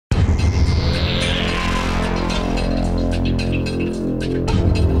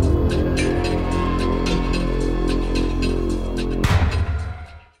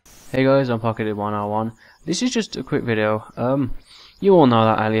Hey guys, I'm Pocketed101. This is just a quick video. You all know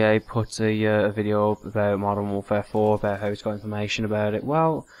that Ali put a video up about Modern Warfare 4, about how it's got information about it.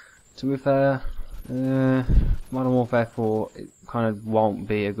 Well, to be fair, Modern Warfare 4 it kind of won't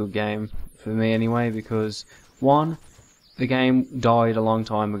be a good game for me anyway, because one, the game died a long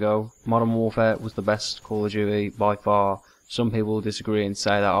time ago. Modern Warfare was the best Call of Duty by far. Some people disagree and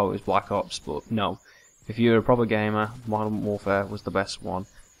say that it was Black Ops, but no. If you're a proper gamer, Modern Warfare was the best one.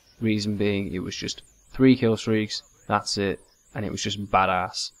 Reason being, it was just 3 kill streaks, that's it, and it was just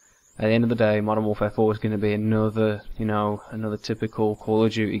badass. At the end of the day, Modern Warfare 4 is going to be another, another typical Call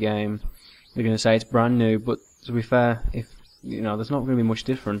of Duty game. They're going to say it's brand new, but to be fair, if there's not going to be much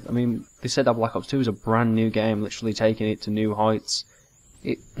different. I mean, they said that Black Ops 2 is a brand new game, literally taking it to new heights.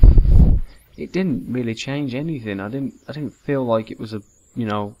 It didn't really change anything. I didn't feel like it was a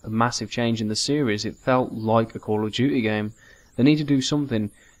massive change in the series. It felt like a Call of Duty game. They need to do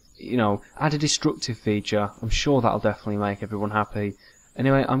something. Add a destructive feature. I'm sure that'll definitely make everyone happy.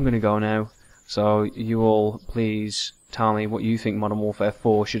 Anyway, I'm going to go now. So you all please tell me what you think Modern Warfare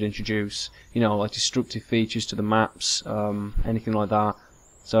 4 should introduce. Like destructive features to the maps, anything like that.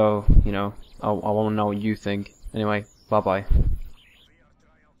 So, I want to know what you think. Anyway, bye bye.